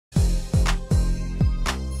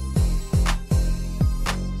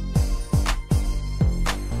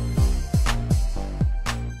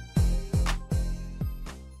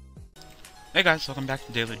Hey guys, welcome back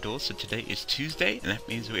to Daily Duels. So today is Tuesday, and that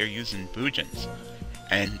means we are using Boojins.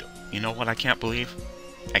 And you know what I can't believe?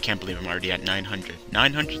 I can't believe I'm already at 900.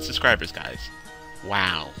 900 subscribers, guys.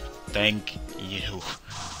 Wow. Thank you.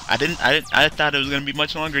 I thought it was gonna be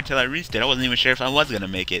much longer until I reached it. I wasn't even sure if I was gonna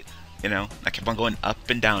make it. You know, I kept on going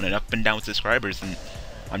up and down with subscribers, and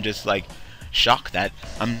I'm just like shocked that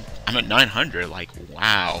I'm at 900. Like,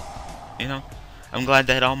 wow. You know, I'm glad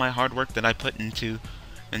that all my hard work that I put into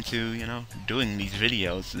you know, doing these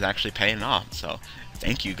videos is actually paying off. So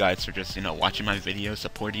thank you guys for just, you know, watching my videos,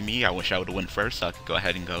 supporting me. I wish I would have went first so I could go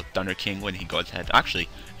ahead and go Thunder King when he goes ahead. Actually,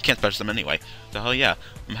 you can't special summon anyway, so hell yeah,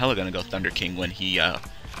 I'm hella gonna go Thunder King when he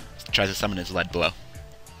tries to summon his lead blow.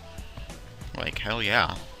 Like, hell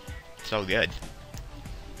yeah, so good.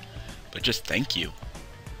 But just thank you.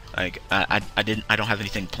 Like, I don't have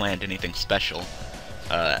anything planned, anything special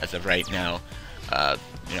as of right now.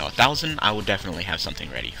 You know, 1,000, I will definitely have something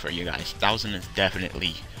ready for you guys. 1,000 is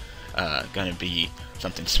definitely gonna be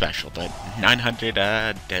something special, but 900,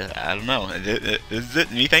 I don't know. This is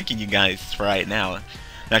me thanking you guys for right now. I'm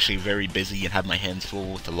actually very busy and have my hands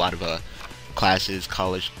full with a lot of classes,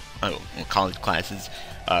 college classes,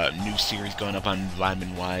 new series going up on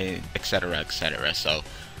Vitamin Y, etc., etc. So,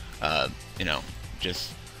 you know,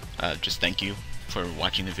 just thank you for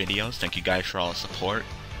watching the videos. Thank you guys for all the support.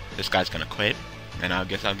 This guy's gonna quit, and I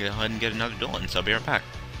guess I'll go ahead and get another duel in, so I'll be right back.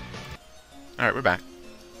 Alright, we're back.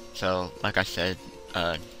 So, like I said,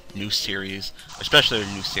 new series, especially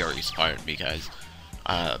the new series part, because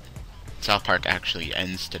South Park actually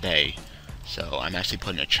ends today, so I'm actually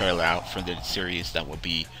putting a trailer out for the series that will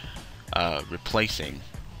be replacing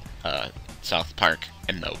South Park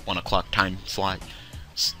in the 1 o'clock time slot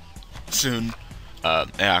soon.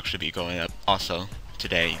 It'll actually be going up also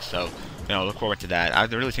today, so you know, look forward to that. I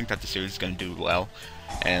really think that the series is going to do well,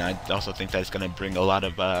 and I also think that it's going to bring a lot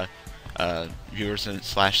of viewers and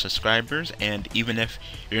 /subscribers. And even if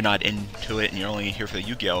you're not into it and you're only here for the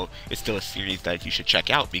Yu-Gi-Oh, it's still a series that you should check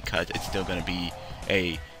out because it's still going to be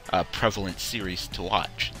a prevalent series to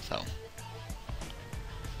watch.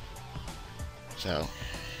 So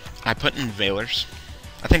I put in Veilers.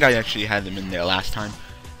 I think I actually had them in there last time,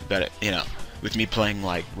 but you know, with me playing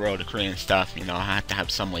like Royal Decree and stuff, you know, I have to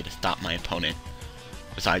have some way to stop my opponent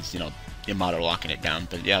besides, you know, Yamato locking it down.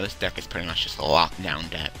 But yeah, this deck is pretty much just a lockdown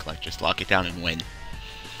deck. Like, just lock it down and win.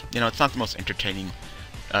 You know, it's not the most entertaining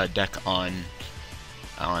deck on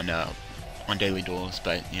Daily Duels,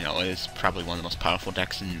 but you know, it is probably one of the most powerful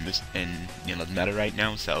decks in you know, the meta right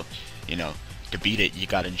now. So, you know, to beat it, you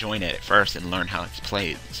gotta join it at first and learn how it's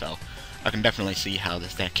played. So I can definitely see how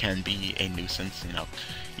this deck can be a nuisance. You know,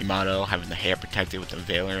 Yamato having the hair protected with a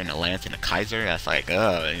Veiler and a Lance and a Kaiser, that's like, you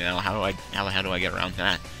know, how do I get around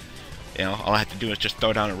that? You know, all I have to do is just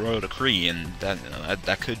throw down a Royal Decree, and that, you know,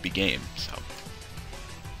 that could be game. So,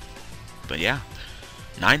 but yeah,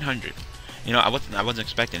 900. You know, I wasn't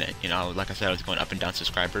expecting it. You know, like I said, I was going up and down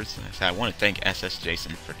subscribers. And I said I want to thank SS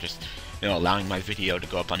Jason for just, you know, allowing my video to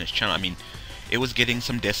go up on his channel. I mean, it was getting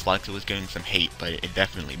some dislikes, it was getting some hate, but it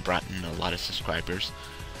definitely brought in a lot of subscribers.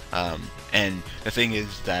 And the thing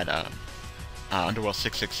is that Underworld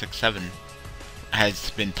 6667 has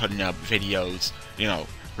been putting up videos, you know,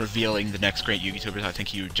 revealing the next great YouTubers. I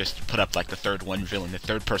think you just put up like the third one revealing the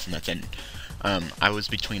third person that's in. I was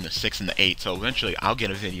between the 6 and the 8, so eventually I'll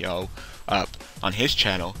get a video up on his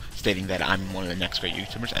channel stating that I'm one of the next great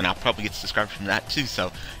YouTubers, and I'll probably get subscribers from that too.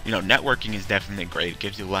 So, you know, networking is definitely great. It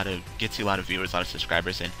gets you a lot of viewers, a lot of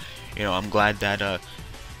subscribers, and you know, I'm glad that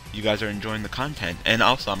you guys are enjoying the content. And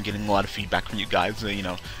also, I'm getting a lot of feedback from you guys. You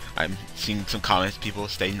know, I'm seeing some comments, people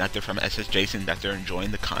stating that they're from SS Jason, that they're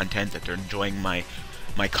enjoying the content, that they're enjoying my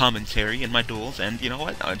commentary and my duels. And you know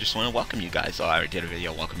what, I just want to welcome you guys. So I already did a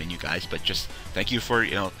video welcoming you guys, but just thank you for,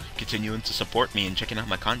 you know, continuing to support me and checking out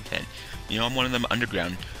my content. You know, I'm one of them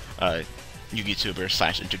underground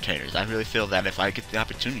YouTubers / entertainers. I really feel that if I get the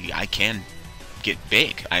opportunity, I can get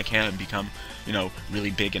big. I can become, you know,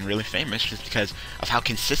 really big and really famous just because of how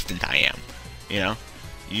consistent I am. You know,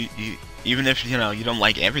 you even if, you know, you don't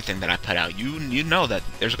like everything that I put out, you know that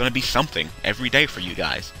there's going to be something every day for you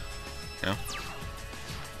guys. You know.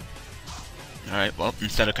 Alright, well,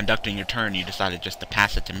 instead of conducting your turn, you decided just to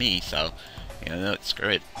pass it to me, so, you know, screw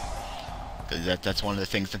it. Because that's one of the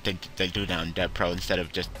things that they do down in Dev Pro. Instead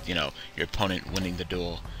of just, you know, your opponent winning the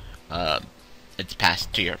duel, it's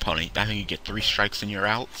passed to your opponent. I think you get 3 strikes and you're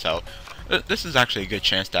out, so this is actually a good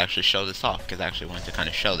chance to actually show this off, because I actually wanted to kind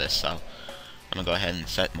of show this. So I'm going to go ahead and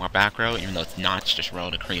set more back row, even though it's not, it's just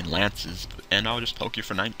Royal Decree and Lances, and I'll just poke you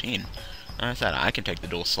for 19. Like I said, I can take the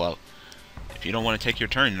duel slow. If you don't want to take your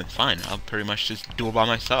turn, then fine. I'll pretty much just do it by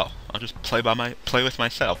myself. I'll just play by myself.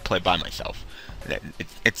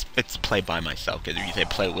 It's play by myself. Because if you say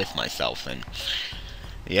play with myself, then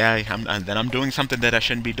yeah, then I'm doing something that I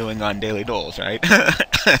shouldn't be doing on Daily Duels, right? So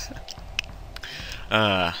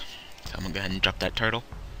I'm gonna go ahead and drop that turtle.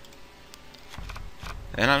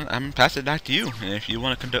 And I'm pass it back to you. And if you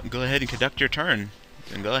want to go ahead and conduct your turn,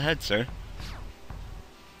 then go ahead, sir.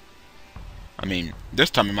 I mean,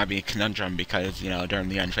 this time it might be a conundrum because, you know, during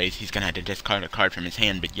the end phase he's gonna have to discard a card from his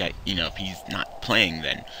hand, but yet, you know, if he's not playing,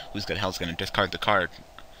 then who's the hell's gonna discard the card?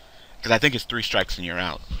 Because I think it's 3 strikes and you're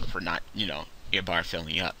out for not, you know, your bar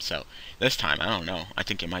filling up. So this time, I don't know. I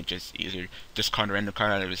think it might just either discard a random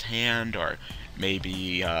card out of his hand, or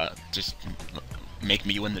maybe just make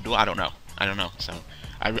me win the duel. I don't know. So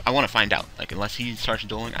I want to find out. Like, unless he starts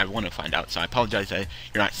dueling, I want to find out. So I apologize that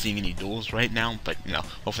you're not seeing any duels right now, but, you know,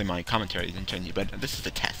 hopefully my commentary is intended. But this is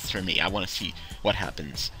a test for me. I want to see what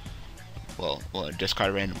happens. Will I discard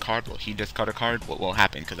a random card? Will he discard a card? What will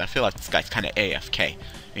happen? Because I feel like this guy's kind of AFK.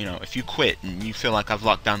 You know, if you quit and you feel like I've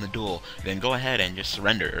locked down the duel, then go ahead and just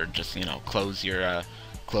surrender, or just, you know, close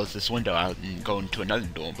this window out and go into another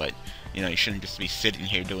duel. But, you know, you shouldn't just be sitting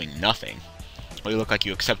here doing nothing. Well, you look like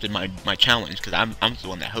you accepted my challenge, because I'm the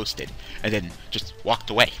one that hosted, and then just walked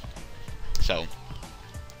away. So,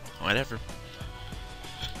 whatever.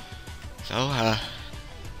 So,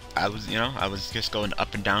 I was just going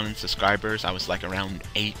up and down in subscribers. I was like around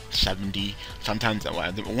 870. Sometimes, at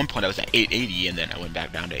one point I was at 880, and then I went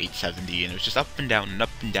back down to 870, and it was just up and down and up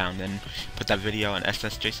and down. Then put that video on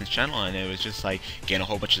SS Jason's channel, and it was just like getting a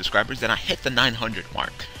whole bunch of subscribers. Then I hit the 900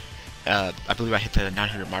 mark. I believe I hit the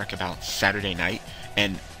 900 mark about Saturday night,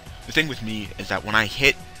 and the thing with me is that when I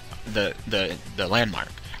hit the landmark,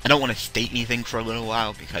 I don't want to state anything for a little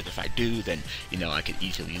while, because if I do, then, you know, I could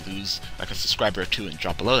easily lose like a subscriber or 2 and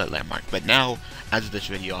drop below that landmark. But now, as of this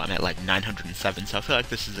video, I'm at like 907, so I feel like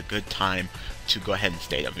this is a good time to go ahead and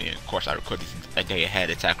state. I mean, of course, I record these a day ahead.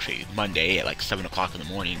 It's actually Monday at like 7 o'clock in the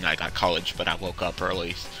morning. I got college, but I woke up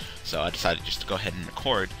early, so I decided just to go ahead and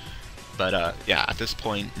record. But, yeah, at this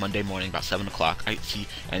point, Monday morning, about 7 o'clock, I see,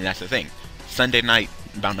 and that's the thing. Sunday night,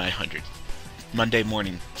 about 900. Monday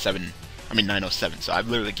morning, 907. So I've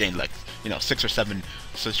literally gained, like, you know, 6 or 7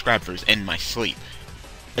 subscribers in my sleep.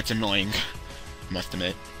 It's annoying, I must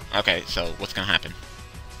admit. Okay, so what's gonna happen?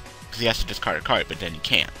 Because he has to discard a card, but then he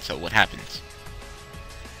can't. So what happens?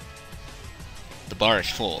 The bar is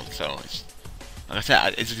full, so it's, like I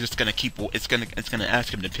said, it's just gonna keep. It's gonna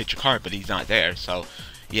ask him to pitch a card, but he's not there. So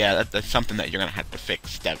yeah, that's something that you're gonna have to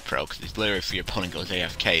fix, Dev Pro, because it's literally if your opponent goes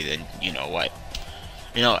AFK, then you know what.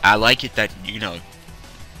 You know, I like it that, you know,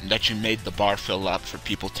 that you made the bar fill up for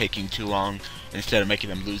people taking too long instead of making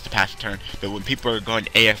them lose the pass turn. But when people are going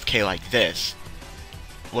AFK like this,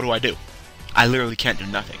 what do? I literally can't do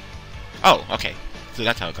nothing. Oh, okay. So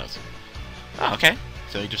that's how it goes. Oh, okay.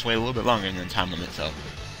 So you just wait a little bit longer and then time limit, so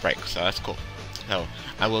break. So that's cool. So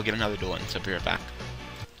I will get another duel in, so be right back.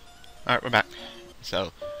 Alright, we're back.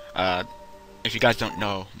 So, if you guys don't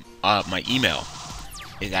know, my email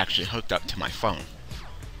is actually hooked up to my phone.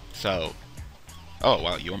 So, oh,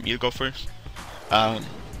 well, you want me to go first?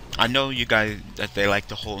 I know you guys, that they like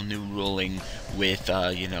the whole new ruling with,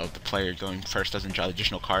 you know, the player going first doesn't draw the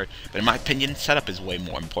additional card, but in my opinion, setup is way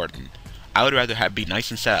more important. I would rather be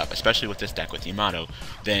nice and set up, especially with this deck with Yamato,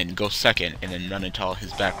 than go second and then run into all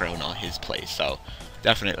his back row and all his plays. So,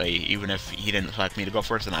 definitely, even if he didn't select me to go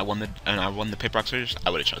first and I won the paper rock scissors,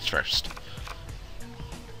 I would have chose first.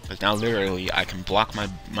 Because now literally I can block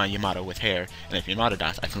my Yamato with hair, and if Yamato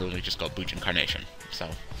dies, I can literally just go Booch Incarnation. So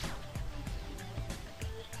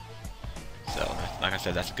like I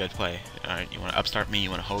said, that's a good play. Alright, you want to upstart me, you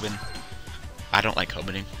want to Hoban? I don't like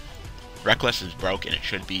Hobaning. Reckless is broke and it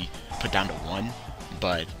should be put down to 1,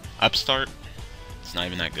 but upstart, it's not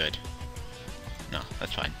even that good. No,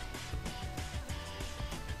 that's fine.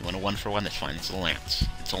 You want a 1-for-1? That's fine. It's a lance.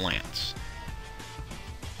 It's a lance.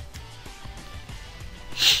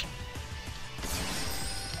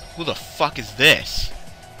 Who the fuck is this?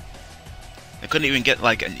 I couldn't even get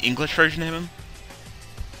like an English version of him.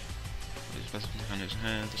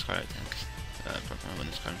 Discard when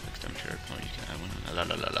this card affects temperature, you can add one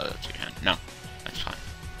to your hand. No, that's fine.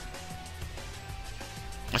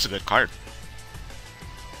 That's a good card.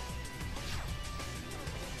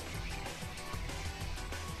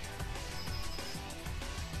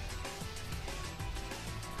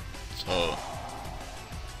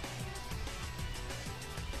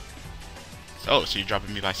 So you're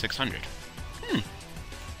dropping me by 600.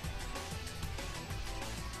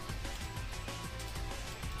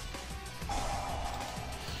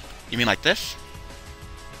 You mean like this?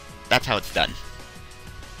 That's how it's done.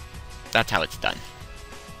 That's how it's done.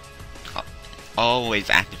 Always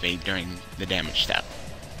activate during the damage step.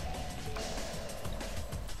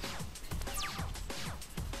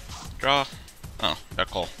 Draw. Oh, they're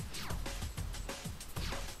cool.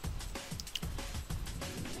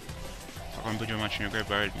 I'm put your much in your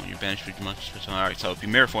graveyard when you banish with much. Alright, so if he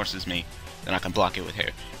mirror forces me, then I can block it with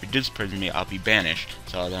hair. If he disperses me, I'll be banished,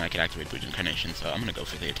 so then I can activate Boots Incarnation, so I'm gonna go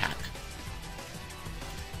for the attack.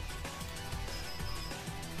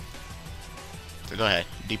 So go ahead,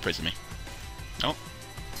 deprison me. Nope.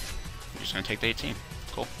 I'm just gonna take the 18.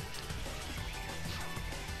 Cool.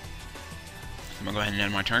 I'm gonna go ahead and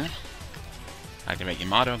end my turn. Activate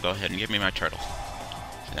Yamato, go ahead and give me my turtle.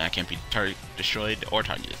 So then I can't be destroyed or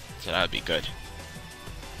targeted. So that would be good.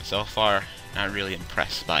 So far, not really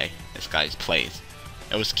impressed by this guy's plays.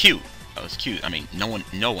 It was cute. It was cute. I mean, no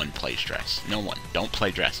one plays dress. No one. Don't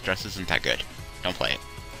play dress. Dress isn't that good. Don't play it.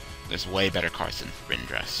 There's way better cards than written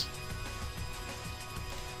dress.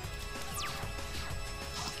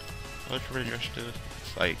 What does written dress do?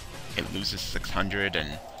 It's like it loses 600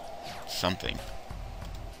 and something.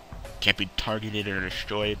 Can't be targeted or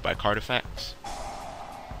destroyed by card effects.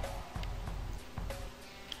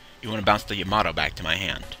 You want to bounce the Yamato back to my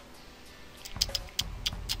hand.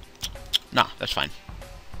 Nah, that's fine.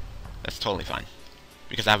 That's totally fine.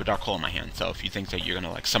 Because I have a Dark Hole in my hand, so if you think that you're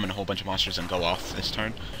gonna like summon a whole bunch of monsters and go off this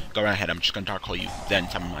turn, go right ahead, I'm just gonna Dark Hole you, then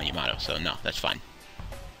summon my Yamato, so no, that's fine.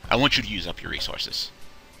 I want you to use up your resources.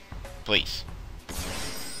 Please.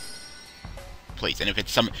 Please, and if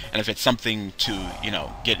it's something to, you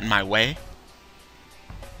know, get in my way,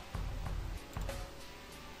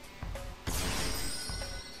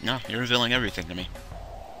 no, you're revealing everything to me.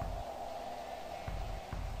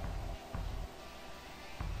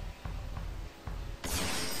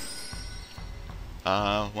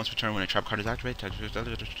 Once per turn when a trap card is activated...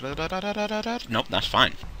 Nope, that's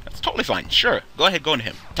fine. That's totally fine. Sure, go ahead, go into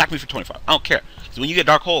him. Attack me for 25. I don't care. Because when you get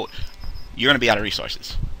Dark Hold, you're going to be out of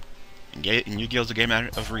resources. And Yu-Gi-Oh's a game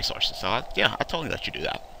out of resources. So, yeah, I totally let you do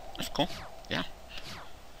that. That's cool. Yeah.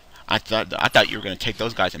 I thought you were going to take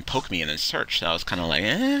those guys and poke me and then search. So I was kind of like,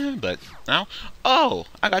 eh, but now, oh,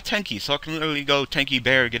 I got Tenki, so I can literally go Tenki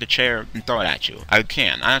Bear, get a chair, and throw it at you. I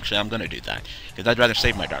can. I'm going to do that. Because I'd rather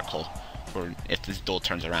save my Dark Hole for if this duel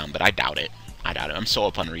turns around, but I doubt it. I doubt it. I'm so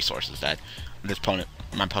up on resources that my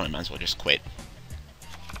opponent might as well just quit.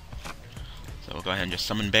 So we'll go ahead and just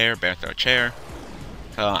summon Bear throw a chair.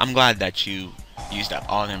 So I'm glad that you used up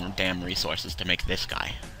all them damn resources to make this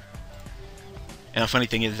guy. And the funny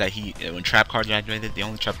thing is that when trap cards are activated, the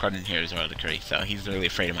only trap card in here is Heraldics, so he's really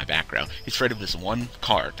afraid of my back row. He's afraid of this one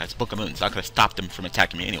card, that's Book of Moons. I could have stopped him from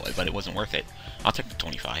attacking me anyway, but it wasn't worth it. I'll take the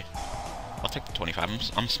 25. I'll take the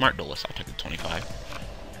 25. I'm a smart duelist, I'll take the 25.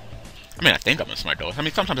 I mean, I think I'm a smart duelist. I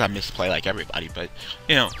mean, sometimes I misplay like everybody, but,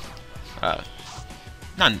 you know,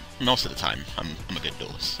 not most of the time, I'm a good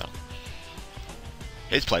duelist, so.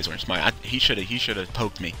 His plays weren't smart. He should have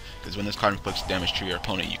poked me, because when this card inflicts damage to your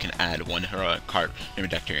opponent, you can add one heroic card from your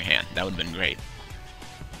deck to your hand. That would have been great.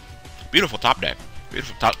 Beautiful top deck.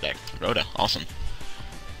 Beautiful top deck. Rhoda, awesome.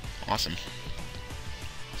 Awesome.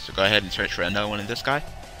 So go ahead and search for another one in this guy.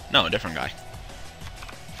 No, a different guy.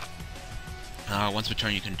 Once per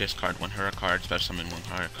turn, you can discard one heroic card, special summon one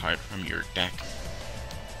heroic card from your deck.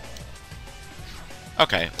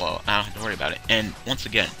 Okay, well, I don't have to worry about it. And once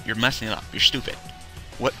again, you're messing it up. You're stupid.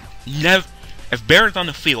 What? If Bear is on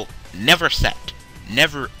the field, never set.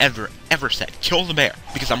 Never, ever, ever set. Kill the Bear.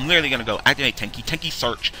 Because I'm literally going to go activate Tenki, Tenki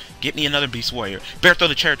search, get me another Beast Warrior, Bear throw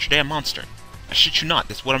the chair at your damn monster. I shit you not.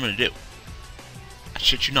 That's what I'm going to do. I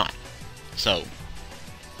shit you not. So,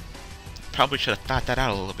 probably should have thought that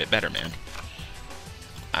out a little bit better, man.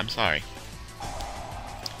 I'm sorry.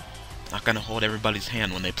 Not going to hold everybody's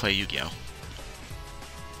hand when they play Yu-Gi-Oh.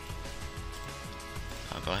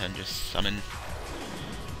 I'll go ahead and just summon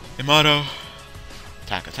Yamato.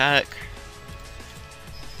 Attack, attack.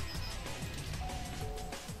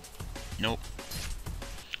 Nope.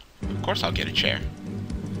 Of course I'll get a chair.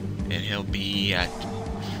 And he'll be at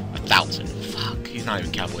 1,000. Fuck, he's not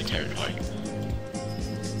even cowboy territory.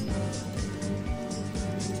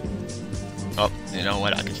 Oh, you know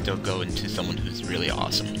what? I can still go into someone who's really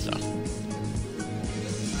awesome, so.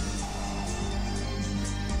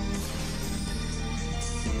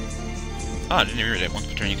 Oh, I didn't even read it. Once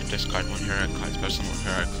per turn, you can discard one heroic card, special one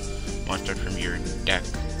heroic monster from your deck.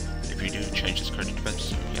 If you do, change this card to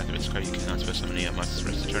defense. If you activate this card, you cannot special summon any monsters the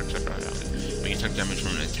rest of the turn, except for when you take damage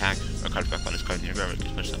from an attack or card effect on this card in your graveyard, you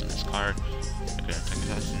can special summon this card. You can attack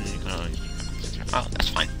this, and you can only... Oh, that's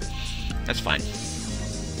fine. That's fine.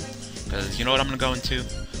 Because you know what I'm going to go into?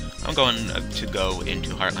 I'm going to go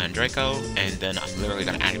into Heartland Draco, and then I'm literally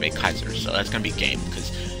going to activate Kaiser, so that's going to be game,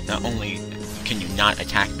 because not only can you not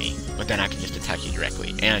attack me, but then I can just attack you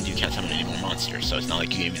directly, and you can't summon any more monsters, so it's not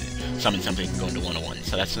like you even summon something and go into 101,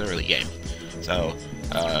 so that's literally game. So,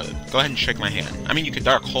 go ahead and shake my hand. I mean, you could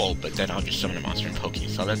Dark Hole, but then I'll just summon a monster and poke you,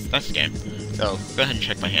 so that's the game. So, go ahead and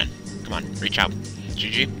shake my hand. Come on, reach out.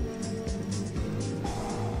 GG.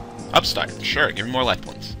 Upstart, sure, give me more life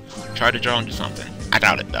points. Try to draw into something. I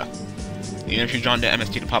doubt it, though. Even if you draw into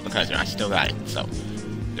MST to pop a Kaiser, I still got it, so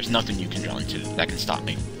there's nothing you can draw into that can stop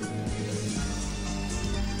me.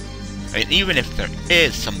 And even if there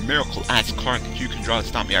is some miracle-ass card that you can draw to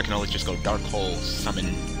stop me, I can always just go Dark Hole,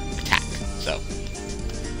 summon, attack. So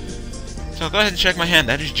go ahead and check my hand.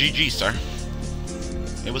 That is GG, sir.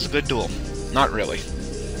 It was a good duel. Not really.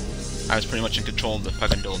 I was pretty much in control of the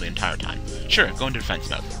fucking duel the entire time. Sure, go into defense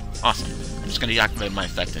mode. Awesome. I'm just gonna deactivate my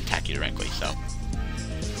effect and attack you directly, so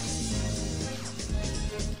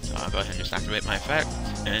I'll go ahead and just activate my effect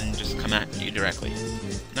and just come at you directly.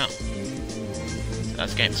 No. So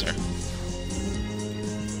that's game, sir.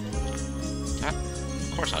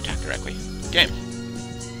 Of course I'll attack directly. Game.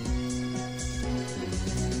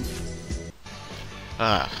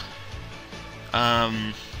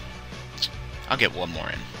 I'll get one more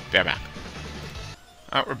in. Be right back.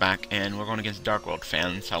 Alright, we're back, and we're going against Dark World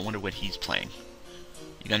fans, so I wonder what he's playing.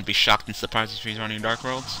 You gonna be shocked and surprised if he's running Dark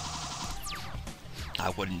Worlds? I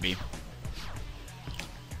wouldn't be. So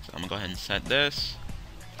I'm gonna go ahead and set this.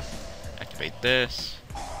 Activate this.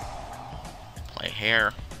 Play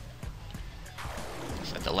Hair.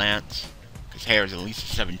 Set the Lance. Because Hair is at least a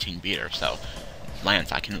 17 beater, so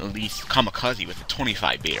Lance I can at least kamikaze with a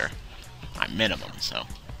 25 beater. My minimum, so.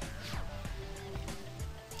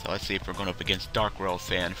 So let's see if we're going up against Dark World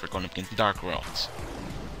fan, if we're going up against Dark Worlds.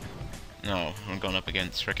 No, we're going up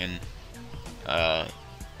against frickin'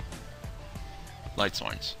 Light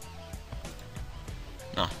Sworns.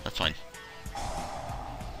 No, that's fine.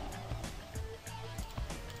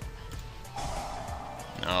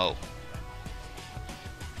 No.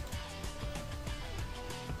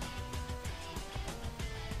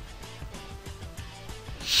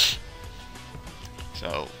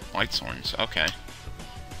 So, Light Sworns, okay.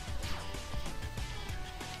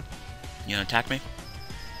 You gonna attack me?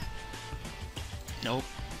 Nope.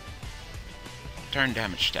 Turn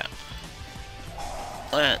damage step.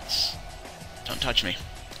 Don't touch me.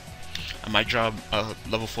 I might draw a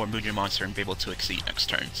level 4 Mugen monster and be able to exceed next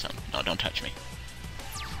turn, so no, don't touch me.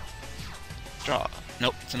 Draw.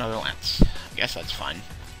 Nope, it's another Lance. I guess that's fine.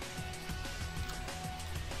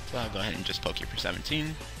 So I'll go ahead and just poke you for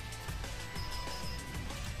 17.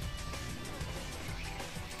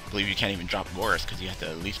 I believe you can't even drop Boris because you have to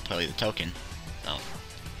at least play the token. So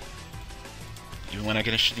even when I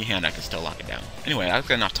get a shitty hand, I can still lock it down. Anyway, that's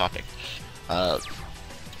enough topic.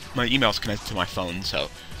 My email's connected to my phone, so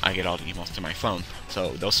I get all the emails to my phone. So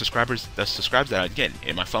those subscribes that I get,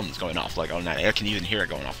 my phone is going off like all night. I can even hear it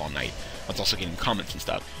going off all night. I was also getting comments and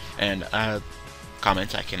stuff. And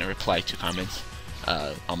comments, I can reply to comments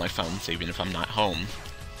on my phone, so even if I'm not home.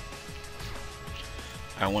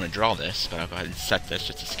 I don't want to draw this, but I'll go ahead and set this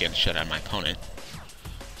just to scare the shit out of my opponent.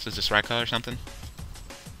 So is this Raikou or something?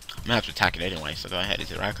 I'm gonna have to attack it anyway, so go ahead.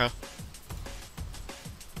 Is it Raikou?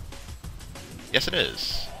 Yes, it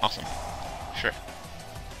is. Awesome. Sure.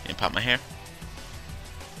 You can pop my hair?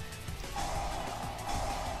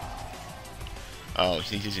 Oh,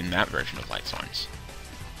 he's using that version of Light Sworns.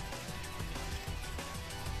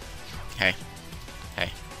 Hey.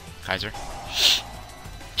 Hey. Kaiser.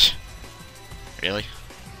 Really?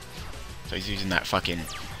 So he's using that fucking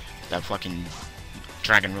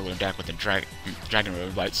Dragon Ruler deck with the Dragon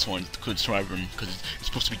Ruler Light Sworns that could survive him because it's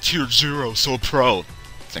supposed to be tier 0, so pro.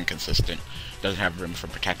 It's inconsistent. Doesn't have room for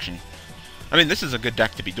protection. I mean, this is a good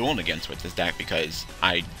deck to be dueling against with this deck because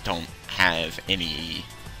I don't have any.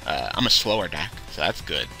 I'm a slower deck, so that's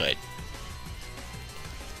good. But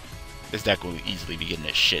this deck will easily be getting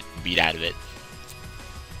its shit beat out of it.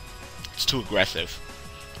 It's too aggressive.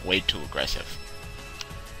 Way too aggressive.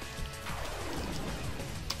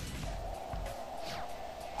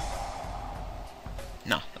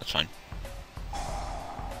 No, that's fine.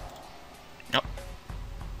 Nope.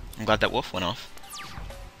 I'm glad that wolf went off.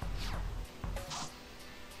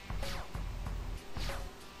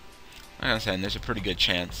 Like I said, there's a pretty good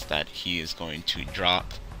chance that he is going to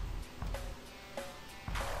drop.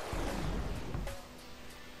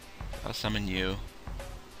 I'll summon you.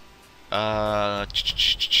 The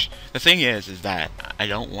thing is that I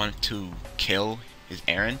don't want to kill his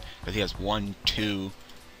Aaron because he has 1, 2,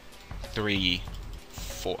 3,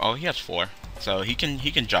 4. Oh, he has 4. So he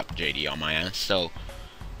can drop JD on my ass. So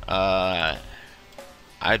I'd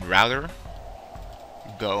rather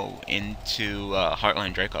go into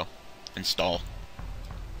Heartland Draco and stall.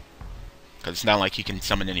 Because it's not like he can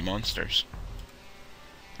summon any monsters.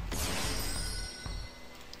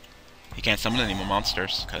 He can't summon any more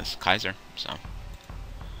monsters because Kaiser, so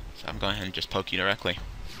I'm going ahead and just poke you directly.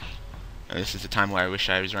 And this is the time where I wish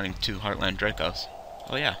I was running 2 Heartland Dracos.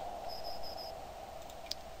 Oh yeah.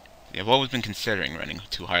 Yeah, I've always been considering running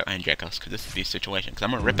 2 Heartland Dracos because this would be a situation. Because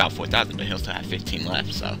I'm going to rip out 4,000, but he'll still have 15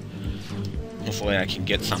 left, so hopefully I can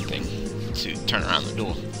get something to turn around the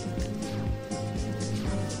duel.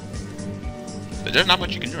 But there's not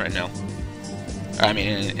much you can do right now. I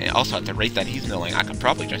mean, and also at the rate that he's milling, I could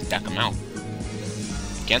probably just deck him out.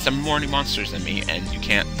 You can't summon more any monsters than me, and you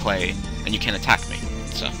can't play, and you can't attack me,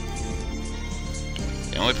 so.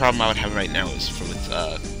 The only problem I would have right now is for with,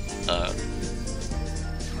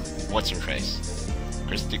 what's her face?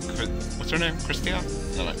 What's her name? Christia?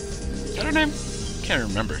 No, is that her name? Can't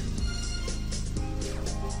remember.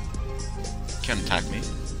 Can't attack me.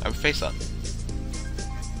 I have a face up.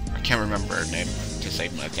 I can't remember her name to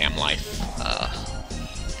save my damn life.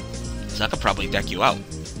 So I could probably deck you out.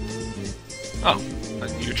 Oh,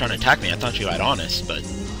 you were trying to attack me. I thought you had Honest, but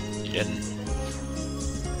you didn't.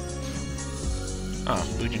 Oh,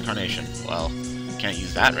 Bujin Carnation. Well, can't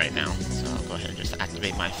use that right now, so I'll go ahead and just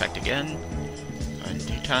activate my effect again. Go ahead and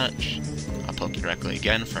detach. I'll poke you directly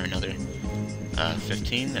again for another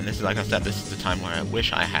 15. And this is, like I said, this is the time where I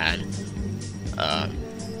wish I had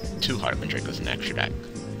 2 Heartland Dracos in the extra deck.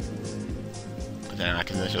 But then I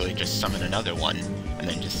can literally just summon another one and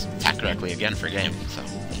then just attack directly again for game, so.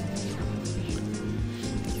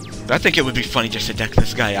 But I think it would be funny just to deck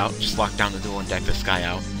this guy out, just lock down the duel and deck this guy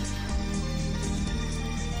out.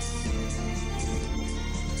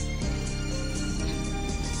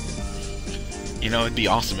 You know, it'd be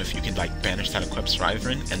awesome if you could like banish that equipped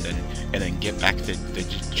Srytherin and then get back the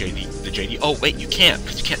JD. Oh wait, you can't,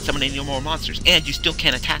 because you can't summon any more monsters, and you still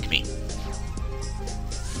can't attack me.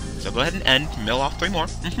 So go ahead and end, mill off 3 more.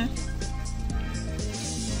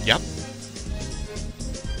 Yep.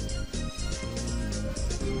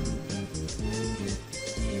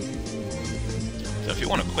 So if you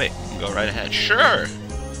want to quit, you can go right ahead. Sure!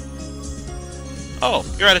 Oh,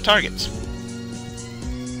 you're out of targets.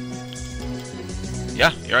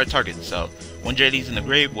 Yeah, you're out of targets. So, 1 JD's in the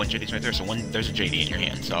grave, 1 JD's right there, so there's a JD in your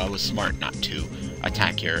hand. So I was smart not to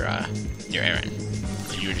attack your Aaron.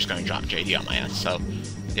 You were just going to drop JD on my ass, so,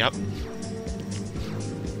 yep.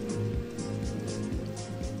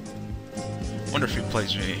 Wonder if he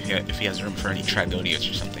plays, if he has room for any Tragodias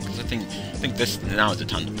or something. Because I think this now is the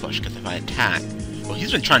time to push. Because if I attack, well,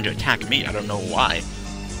 he's been trying to attack me. I don't know why.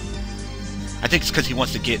 I think it's because he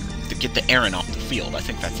wants to get the Aaron off the field. I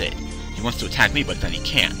think that's it. He wants to attack me, but then he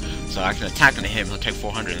can't. So I can attack into him. He'll take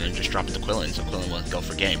 400 and then just drop it to Quillen. So Quillen will go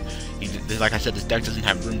for game. Like I said, this deck doesn't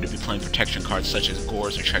have room to be playing protection cards such as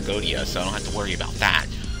Gores or Tragodia, so I don't have to worry about that.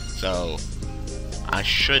 So I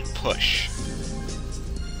should push.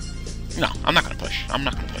 No, I'm not gonna push. I'm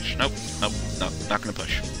not gonna push. Nope, not gonna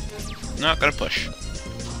push. Not gonna push.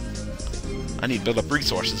 I need to build up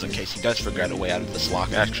resources in case he does figure out a way out of this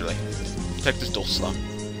lock, actually. Take this duel slow.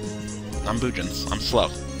 I'm Bujins. I'm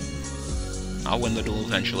slow. I'll win the duel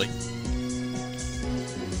eventually.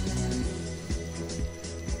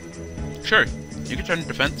 Sure, you can turn to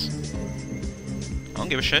defense. I don't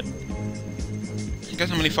give a shit. Guess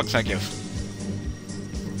how many fucks I give?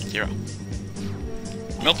 0.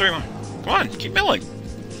 Mill 3 more. Come on, keep milling.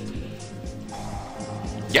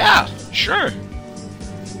 Yeah, sure.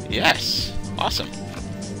 Yes. Awesome.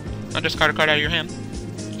 I'll just card a card out of your hand.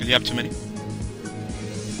 Because you have too many.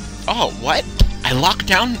 Oh, what? I locked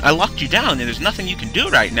you down, and there's nothing you can do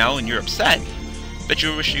right now, and you're upset. Bet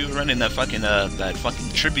you wish you were running that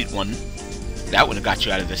fucking tribute one. That would have got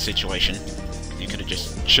you out of this situation. You could have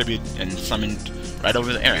just tribute and summoned right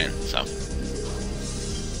over the Aaron, so.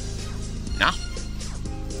 Nah.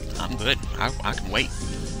 I'm good. I can wait.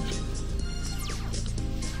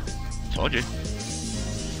 Told you.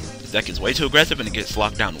 This deck is way too aggressive and it gets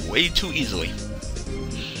locked down way too easily.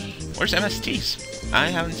 Where's MSTs? I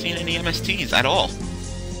haven't seen any MSTs at all.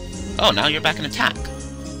 Oh, now you're back in attack.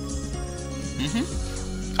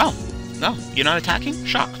 Oh, no, you're not attacking?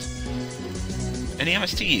 Shocked. Any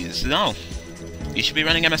MSTs? No. You should be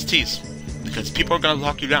running MSTs. Because people are going to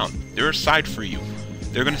lock you down. They're a side for you.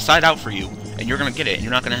 They're going to side out for you, and you're going to get it, and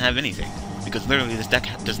you're not going to have anything. Because literally this deck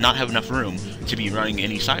does not have enough room to be running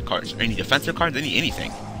any side cards, or any defensive cards,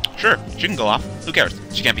 anything. Sure, she can go off. Who cares?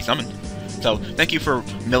 She can't be summoned. So, thank you for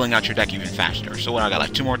milling out your deck even faster. So what, I got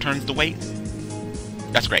like 2 more turns to wait?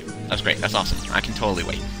 That's great. That's great. That's awesome. I can totally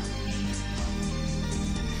wait.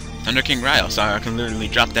 Under King Ryo, so I can literally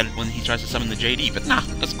drop that when he tries to summon the JD, but nah,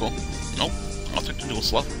 that's cool. Nope, I'll take the duel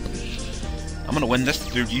slow. I'm gonna win this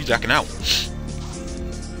through you decking out.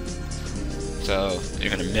 So,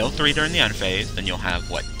 you're gonna mill 3 during the end phase, then you'll have,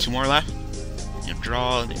 what, 2 more left? You'll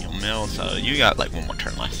draw, then you'll mill, so you got like 1 more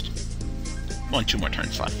turn left. 2 more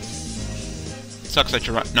turns left. Sucks that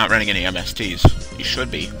you're not running any MSTs. You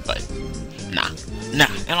should be, but nah. Nah,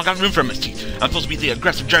 I don't got room for MSTs. I'm supposed to be the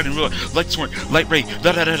aggressive Dragon Ruler, Light Sword, Light Ray,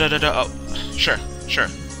 da da da da da da. Oh, sure. At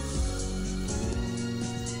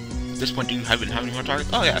this point, do you have any more targets?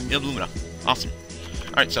 Oh yeah, Illumina. Awesome.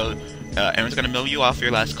 Alright, so Aaron's gonna mill you off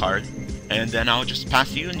your last card, and then I'll just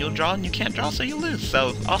pass you and you'll draw, and you can't draw, so you lose.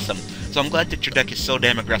 So, awesome. So I'm glad that your deck is so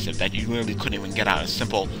damn aggressive that you literally couldn't even get out a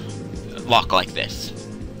simple lock like this.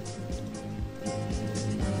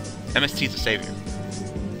 MST's a savior.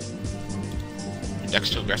 Your deck's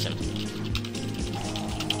too aggressive.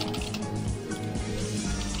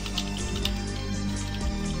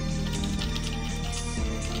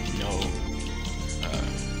 No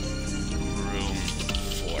room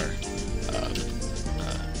for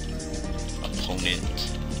opponent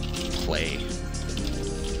play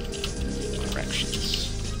corrections.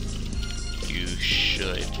 You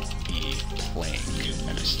should be playing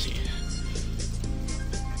MST.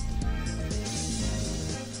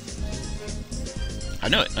 I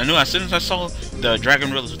knew it. I knew as soon as I saw the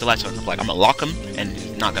Dragon Rulers with the lights on, I was like, I'm gonna lock him, and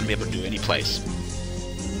he's not gonna be able to do any plays.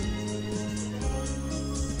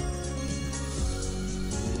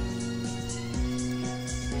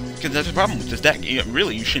 Because that's the problem with this deck.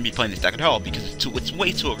 Really, you shouldn't be playing this deck at all, because it's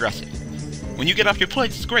way too aggressive. When you get off your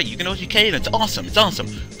plates, it's great. You can OTK, and it's awesome. It's awesome.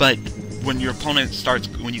 But when your opponent starts,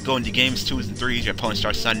 when you go into games 2s and 3s, your opponent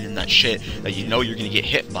starts sending that shit that you know you're gonna get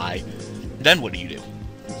hit by, then what do?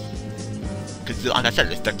 Because, like I said,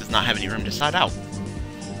 this deck does not have any room to side out.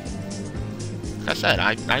 Like I said,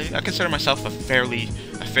 I consider myself a fairly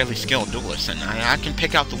skilled duelist, and I can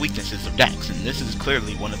pick out the weaknesses of decks, and this is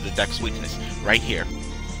clearly one of the deck's weaknesses, right here.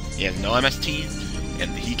 He has no MST,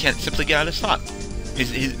 and he can't simply get out of stock.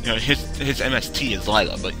 His MST is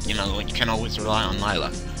Lila, but, you know, you can't always rely on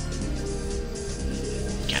Lila.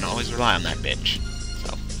 You can't always rely on that bitch.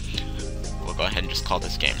 So, we'll go ahead and just call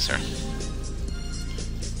this game, sir.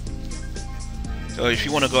 So if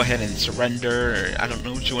you want to go ahead and surrender, or I don't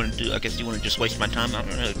know what you want to do, I guess you want to just waste my time, I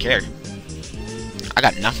don't really care. I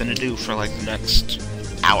got nothing to do for like the next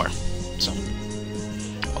hour, so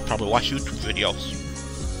I'll probably watch YouTube videos.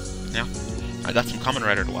 Yeah, I got some Kamen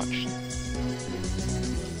Rider to watch.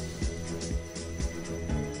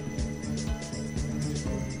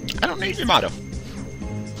 I don't need Yamato.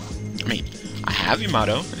 I mean, I have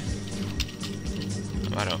Yamato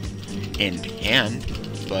in hand,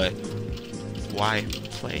 but why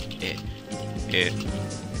play it? It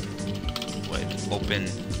would open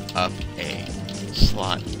up a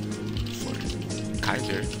slot for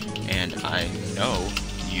Kaiser, and I know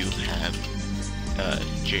you have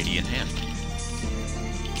JD in hand.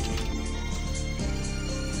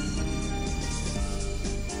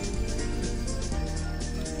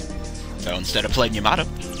 So instead of playing Yamato,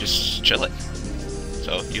 just chill it.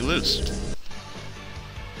 So you lose.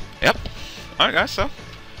 Yep. Alright guys, so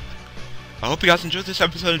I hope you guys enjoyed this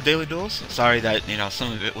episode of Daily Duels. Sorry that, you know,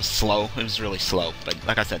 some of it was slow. It was really slow. But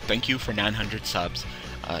like I said, thank you for 900 subs.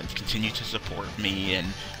 Continue to support me and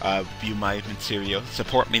view my material.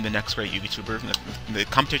 Support me, the next great YouTuber. The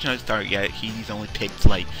competition hasn't started yet. He's only picked,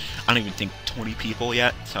 like, I don't even think 20 people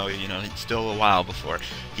yet. So, you know, it's still a while before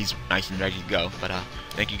he's nice and ready to go. But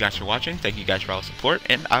thank you guys for watching. Thank you guys for all the support.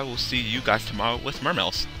 And I will see you guys tomorrow with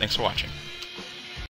Mermails. Thanks for watching.